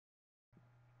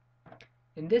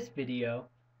In this video,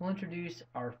 we'll introduce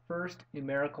our first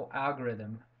numerical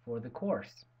algorithm for the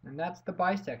course, and that's the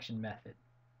bisection method.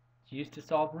 It's used to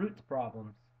solve roots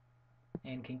problems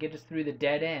and can get us through the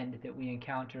dead end that we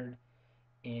encountered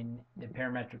in the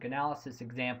parametric analysis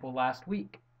example last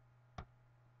week.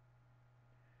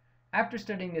 After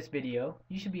studying this video,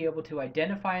 you should be able to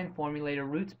identify and formulate a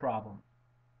roots problem.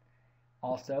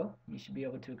 Also, you should be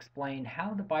able to explain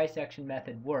how the bisection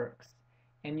method works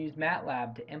and use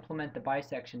MATLAB to implement the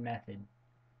bisection method.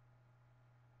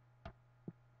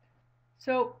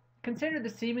 So, consider the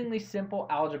seemingly simple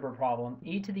algebra problem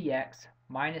e to the x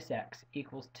minus x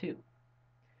equals 2.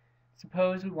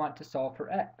 Suppose we want to solve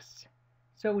for x.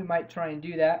 So we might try and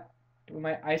do that. We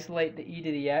might isolate the e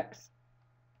to the x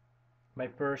by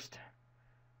first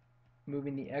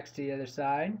moving the x to the other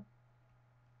side.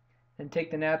 Then take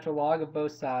the natural log of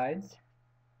both sides.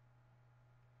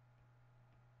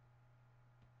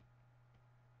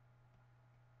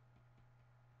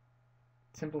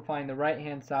 Simplifying the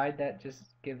right-hand side, that just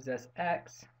gives us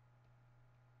x.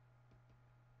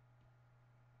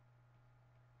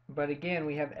 But again,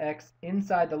 we have x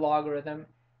inside the logarithm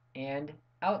and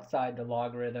outside the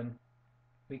logarithm.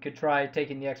 We could try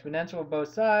taking the exponential of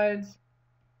both sides,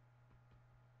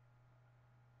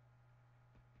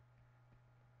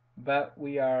 but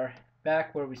we are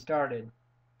back where we started.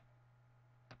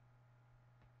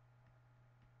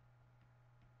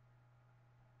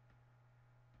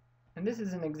 And this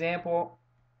is an example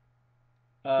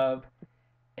of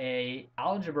an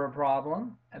algebra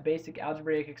problem, a basic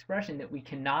algebraic expression that we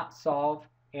cannot solve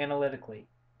analytically.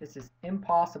 This is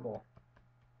impossible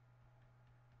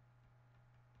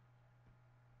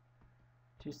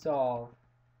to solve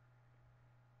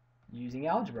using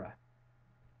algebra.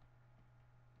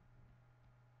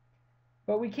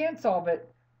 But we can solve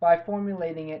it by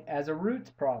formulating it as a roots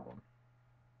problem.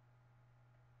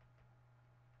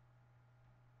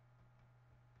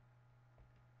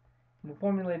 We'll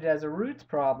formulate it as a roots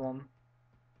problem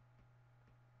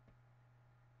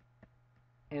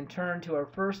and turn to our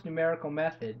first numerical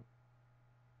method,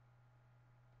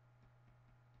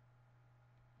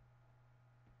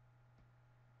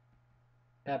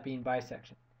 that being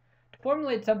bisection. To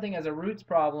formulate something as a roots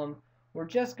problem, we're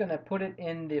just going to put it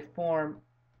in the form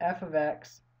f of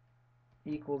x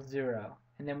equals 0,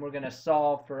 and then we're going to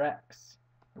solve for x.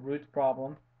 A roots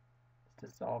problem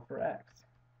is to solve for x.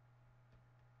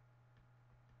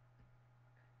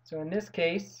 So in this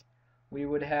case, we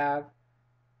would have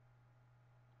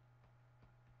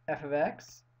f of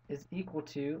x is equal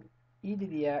to e to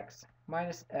the x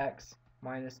minus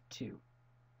 2.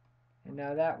 And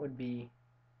now that would be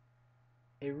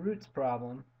a roots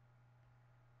problem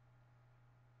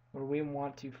where we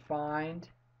want to find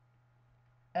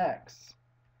x.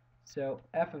 So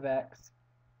f of x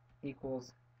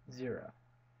equals 0.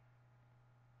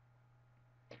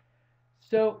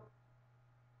 So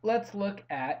let's look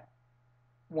at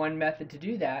one method to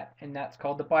do that, and that's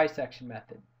called the bisection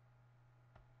method.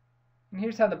 And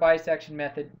here's how the bisection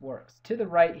method works. To the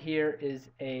right here is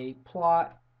a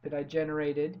plot that I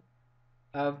generated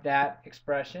of that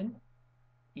expression,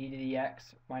 e to the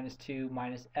x minus 2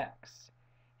 minus x.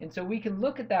 And so we can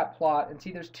look at that plot and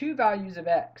see there's two values of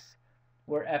x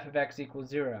where f of x equals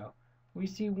 0. We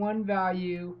see one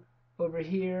value over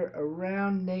here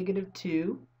around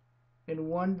 -2, and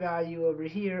one value over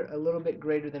here a little bit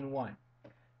greater than 1.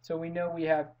 So we know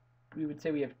we would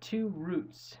say we have two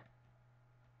roots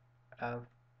of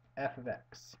f of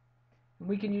x. And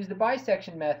we can use the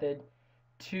bisection method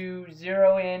to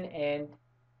zero in and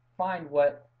find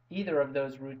what either of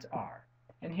those roots are.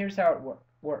 And here's how it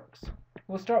works.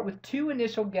 We'll start with two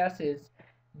initial guesses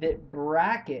that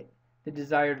bracket the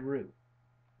desired root.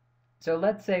 So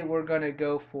let's say we're going to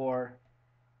go for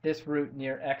this root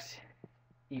near x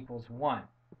equals 1.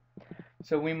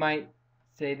 So we might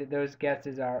say that those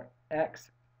guesses are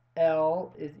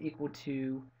xl is equal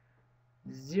to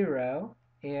 0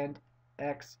 and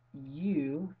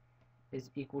xu is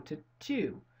equal to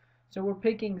 2. So we're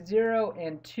picking 0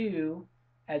 and 2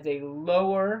 as a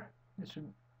lower, this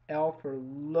would L for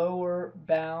lower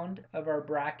bound of our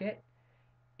bracket,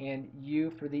 and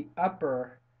U for the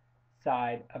upper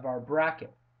side of our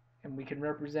bracket. And we can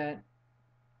represent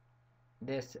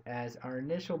this as our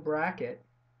initial bracket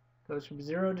goes from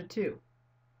 0 to 2.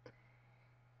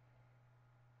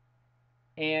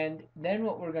 And then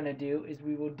what we're going to do is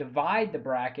we will divide the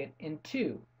bracket in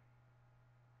 2.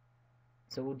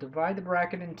 So we'll divide the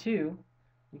bracket in 2.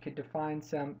 We could define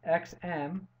some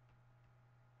xm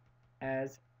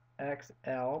as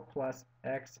xl plus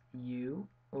xu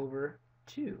over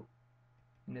 2.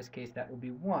 In this case, that will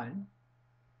be 1.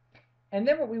 And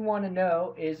then what we want to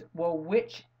know is, well,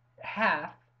 which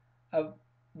half of,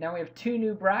 now we have two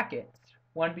new brackets,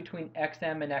 one between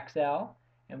xm and xl,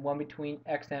 and one between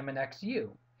xm and xu.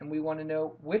 And we want to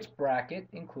know which bracket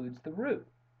includes the root.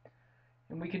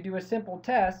 And we could do a simple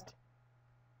test,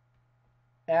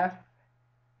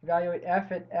 evaluate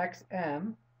f at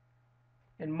xm,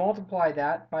 and multiply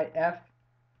that by f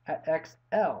at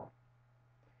xl.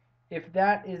 If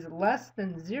that is less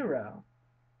than 0,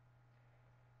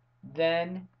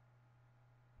 then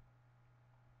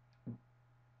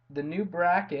the new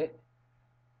bracket,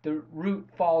 the root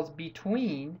falls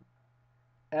between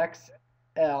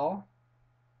xl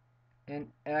and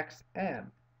xm.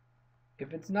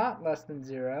 If it's not less than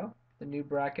 0, the new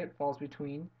bracket falls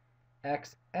between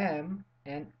xm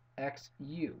and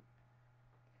xu.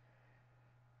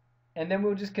 And then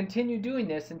we'll just continue doing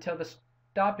this until the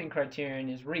stopping criterion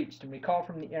is reached. And recall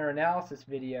from the error analysis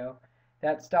video,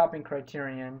 that stopping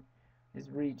criterion is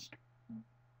reached.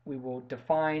 We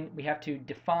have to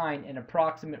define an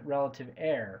approximate relative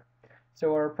error.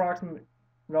 So our approximate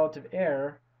relative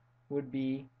error would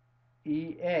be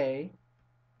EA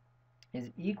is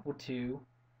equal to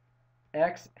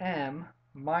xm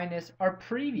minus our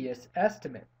previous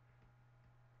estimate,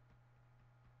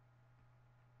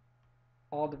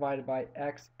 all divided by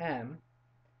xm,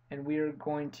 and we are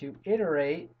going to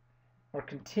iterate or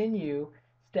continue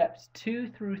steps 2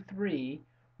 through 3,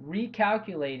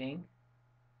 recalculating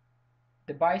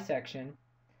the bisection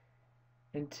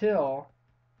until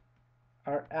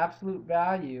our absolute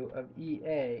value of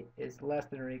EA is less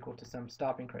than or equal to some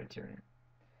stopping criterion.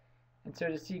 And so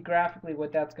to see graphically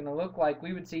what that's going to look like,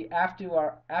 we would see after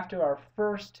our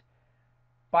first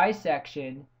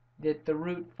bisection that the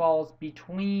root falls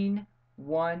between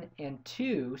 1 and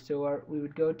 2, so we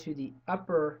would go to the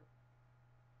upper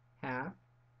half,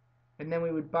 and then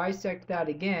we would bisect that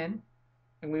again,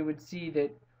 and we would see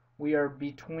that we are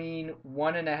between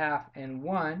 1.5 and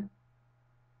 1,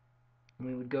 and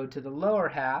we would go to the lower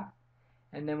half,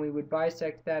 and then we would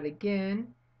bisect that again,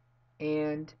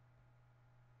 and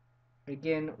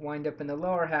again wind up in the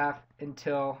lower half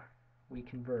until we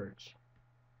converge.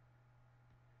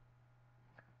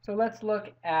 So let's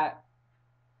look at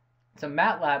some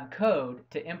MATLAB code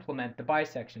to implement the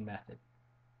bisection method.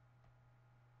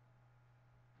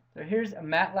 So here's a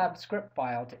MATLAB script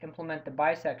file to implement the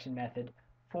bisection method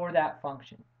for that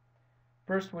function.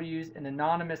 First, we'll use an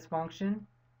anonymous function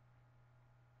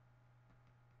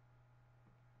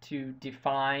to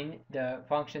define the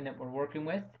function that we're working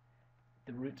with,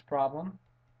 the roots problem.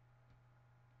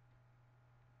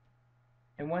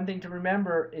 And one thing to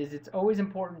remember is it's always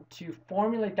important to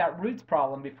formulate that roots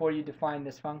problem before you define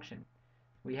this function.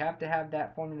 We have to have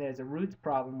that formula as a roots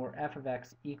problem where f of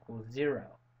x equals 0.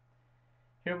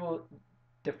 Here we'll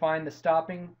define the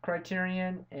stopping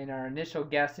criterion and our initial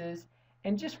guesses.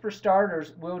 And just for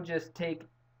starters, we'll just take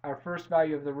our first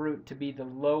value of the root to be the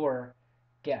lower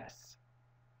guess,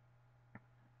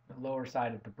 the lower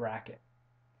side of the bracket.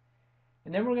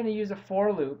 And then we're going to use a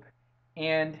for loop,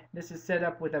 and this is set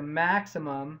up with a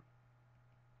maximum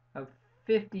of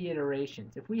 50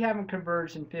 iterations. If we haven't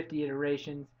converged in 50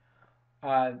 iterations,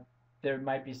 there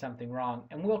might be something wrong.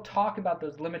 And we'll talk about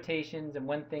those limitations and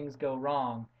when things go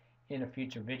wrong in a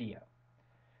future video.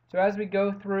 So as we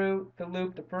go through the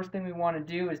loop, the first thing we want to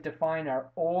do is define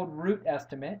our old root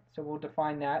estimate. So we'll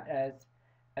define that as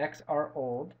xr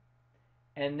old.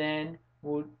 And then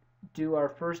we'll do our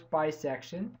first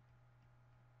bisection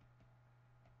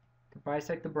to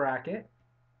bisect the bracket.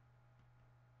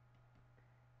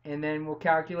 And then we'll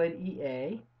calculate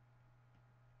EA.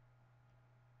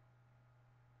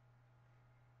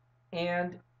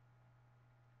 And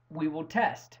we will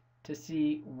test to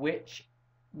see which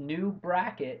new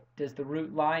bracket does the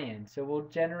root lie in. So we'll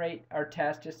generate our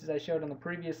test just as I showed on the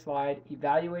previous slide,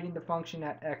 evaluating the function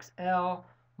at XL,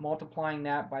 multiplying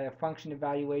that by a function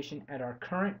evaluation at our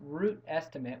current root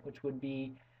estimate, which would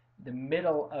be the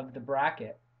middle of the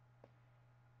bracket.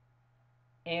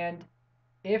 And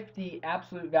if the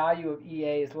absolute value of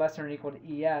EA is less than or equal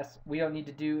to ES, we don't need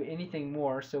to do anything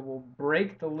more, so we'll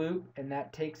break the loop, and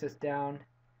that takes us down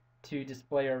to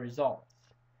display our results.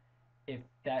 If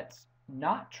that's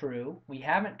not true, we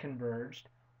haven't converged,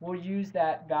 we'll use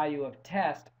that value of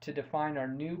test to define our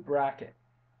new bracket.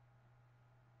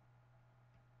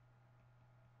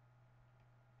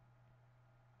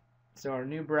 So our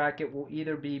new bracket will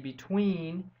either be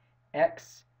between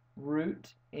x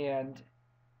root and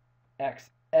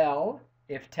XL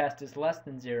if test is less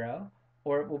than 0,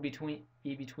 or it will be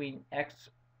between x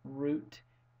root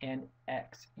and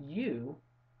XU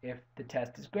if the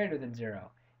test is greater than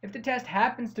 0. If the test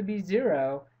happens to be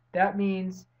 0, that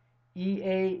means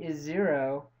EA is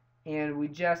 0, and we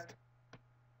just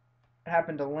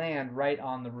happen to land right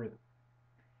on the root.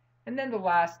 And then the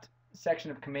last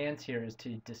section of commands here is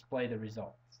to display the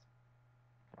results.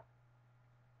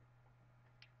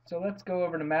 So let's go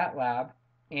over to MATLAB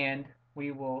and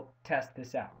we will test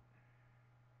this out.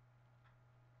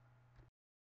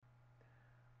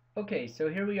 Okay, so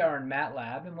here we are in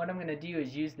MATLAB, and what I'm going to do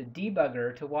is use the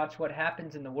debugger to watch what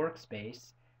happens in the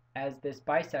workspace as this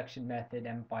bisection method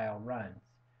mfile runs.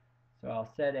 So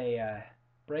I'll set a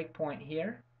breakpoint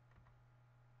here,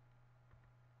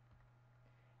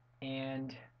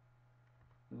 and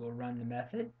we will run the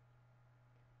method.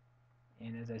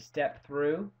 And as I step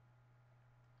through,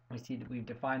 we see that we've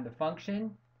defined the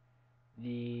function,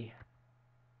 the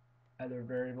other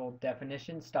variable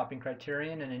definitions, stopping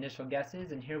criterion, and initial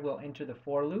guesses, and here we'll enter the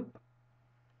for loop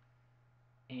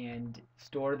and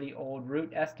store the old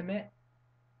root estimate,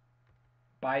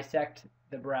 bisect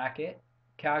the bracket,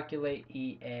 calculate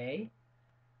EA,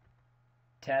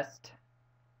 test,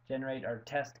 generate our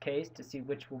test case to see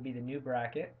which will be the new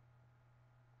bracket,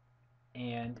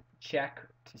 and check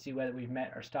to see whether we've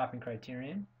met our stopping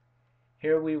criterion.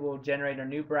 Here we will generate our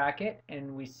new bracket,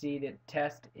 and we see that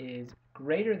test is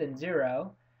greater than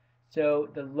 0, so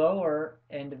the lower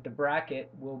end of the bracket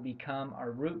will become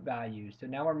our root value. So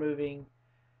now we're moving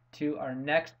to our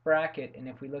next bracket, and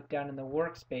if we look down in the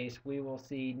workspace, we will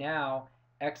see now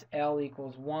XL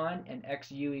equals 1 and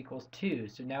XU equals 2.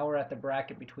 So now we're at the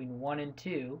bracket between 1 and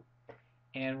 2,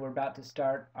 and we're about to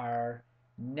start our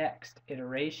next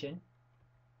iteration.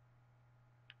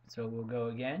 So we'll go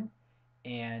again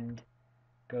and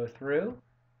go through,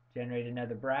 generate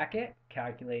another bracket,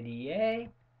 calculate EA,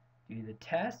 do the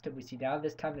test, and we see now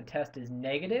this time the test is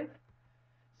negative.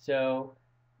 So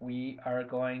we are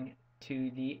going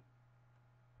to the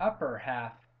upper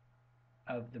half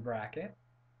of the bracket,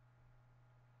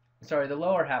 sorry, the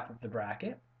lower half of the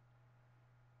bracket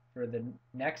for the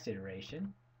next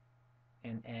iteration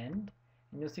and end.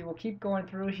 And you'll see we'll keep going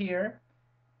through here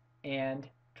and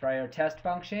try our test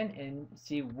function and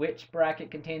see which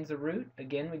bracket contains the root.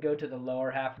 Again, we go to the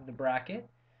lower half of the bracket.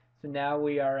 So now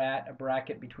we are at a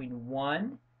bracket between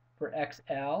 1 for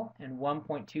XL and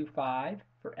 1.25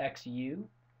 for XU.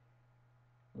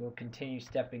 We'll continue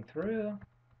stepping through,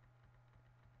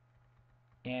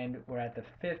 and we're at the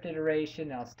 5th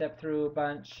iteration. I'll step through a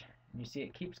bunch, and you see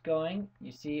it keeps going.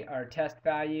 You see our test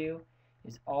value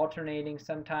is alternating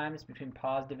sometimes between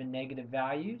positive and negative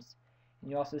values.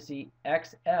 And you also see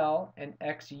XL and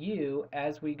XU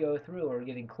as we go through are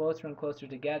getting closer and closer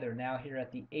together. Now here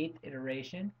at the 8th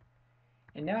iteration.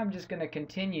 And now I'm just going to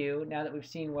continue, now that we've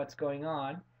seen what's going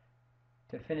on,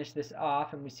 to finish this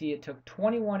off. And we see it took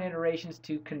 21 iterations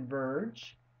to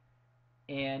converge.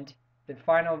 And the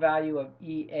final value of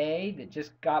EA that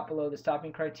just got below the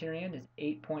stopping criterion is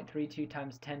 8.32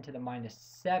 times 10 to the minus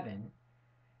 7.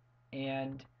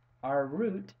 And our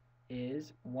root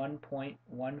is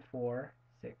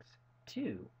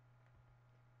 1.1462.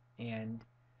 And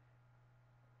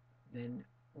then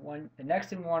the next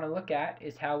thing we want to look at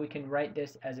is how we can write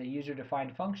this as a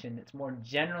user-defined function that's more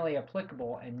generally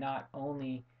applicable and not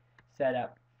only set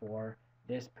up for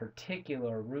this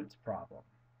particular roots problem.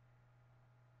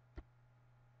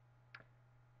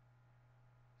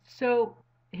 So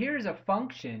here's a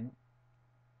function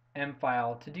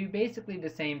mfile to do basically the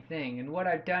same thing, and what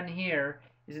I've done here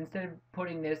is instead of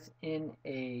putting this in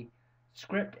a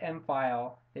script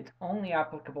mfile that's only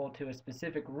applicable to a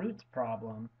specific roots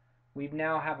problem, we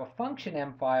now have a function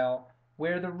mfile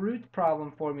where the roots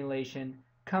problem formulation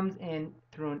comes in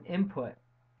through an input,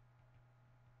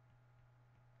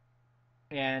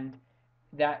 and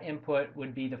that input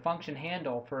would be the function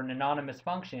handle for an anonymous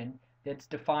function that's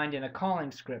defined in a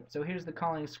calling script. So here's the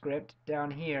calling script down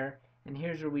here, and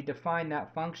here's where we define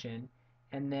that function,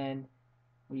 and then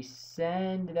we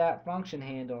send that function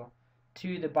handle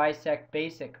to the bisect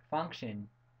basic function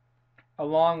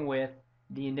along with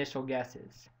the initial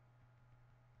guesses,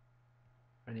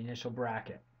 or the initial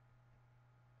bracket.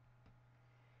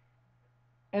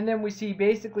 And then we see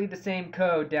basically the same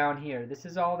code down here. This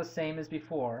is all the same as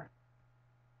before.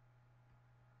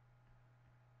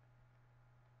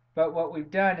 But what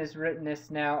we've done is written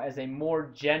this now as a more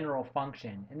general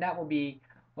function, and that will be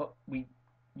what we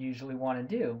usually want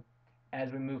to do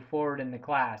as we move forward in the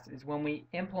class, is when we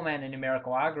implement a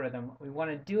numerical algorithm, we want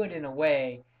to do it in a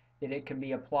way that it can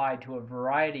be applied to a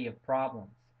variety of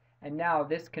problems. And now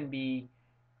this can be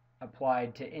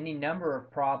applied to any number of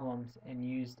problems and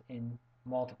used in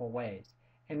multiple ways.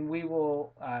 And we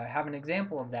will have an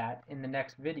example of that in the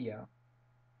next video.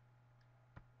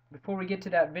 Before we get to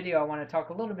that video, I want to talk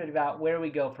a little bit about where we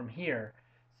go from here.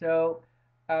 So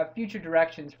future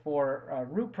directions for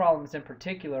root problems in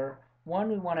particular. One,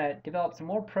 we want to develop some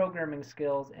more programming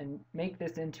skills and make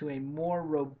this into a more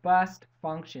robust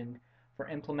function for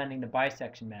implementing the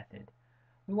bisection method.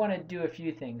 We want to do a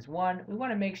few things. One, we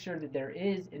want to make sure that there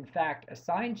is, in fact, a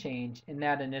sign change in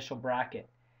that initial bracket.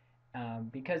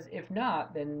 Because if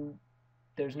not, then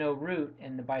there's no root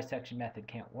and the bisection method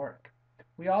can't work.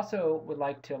 We also would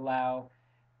like to allow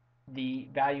the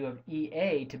value of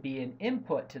EA to be an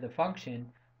input to the function,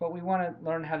 but we want to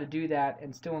learn how to do that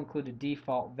and still include a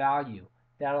default value.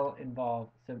 That'll involve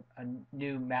a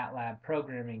new MATLAB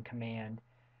programming command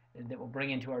that we'll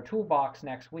bring into our toolbox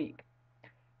next week.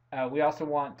 We also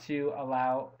want to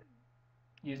allow,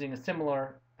 using a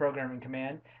similar programming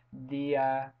command,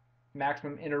 the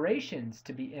maximum iterations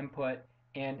to be input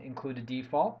and include a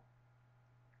default.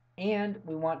 And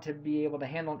we want to be able to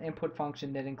handle an input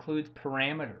function that includes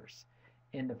parameters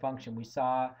in the function. We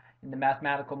saw in the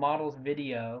mathematical models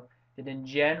video that in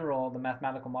general the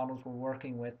mathematical models we're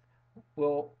working with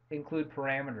will include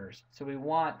parameters. So we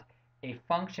want a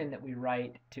function that we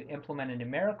write to implement a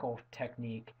numerical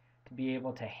technique to be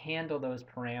able to handle those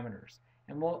parameters.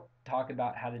 And we'll talk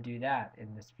about how to do that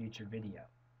in this future video.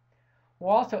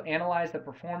 We'll also analyze the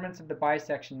performance of the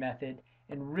bisection method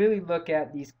and really look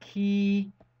at these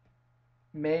key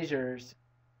measures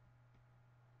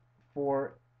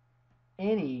for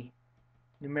any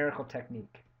numerical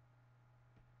technique.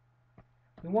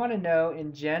 We want to know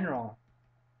in general,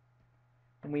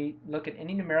 when we look at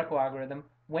any numerical algorithm,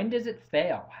 when does it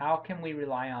fail? How can we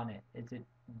rely on it? Is it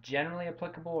generally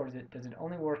applicable, or does it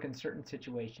only work in certain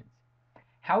situations?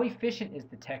 How efficient is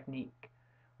the technique?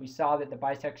 We saw that the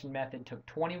bisection method took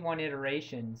 21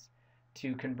 iterations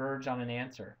to converge on an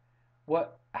answer.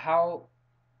 How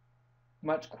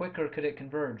much quicker could it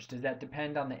converge? Does that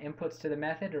depend on the inputs to the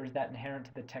method, or is that inherent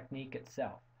to the technique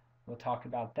itself? We'll talk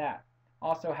about that.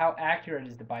 Also, how accurate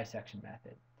is the bisection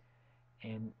method?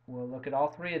 And we'll look at all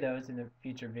three of those in a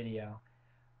future video,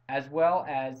 as well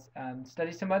as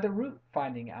study some other root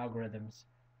finding algorithms,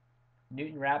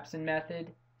 Newton-Raphson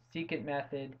method, secant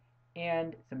method,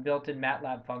 and some built-in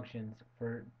MATLAB functions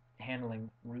for handling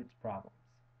roots problems.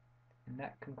 And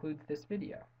that concludes this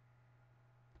video.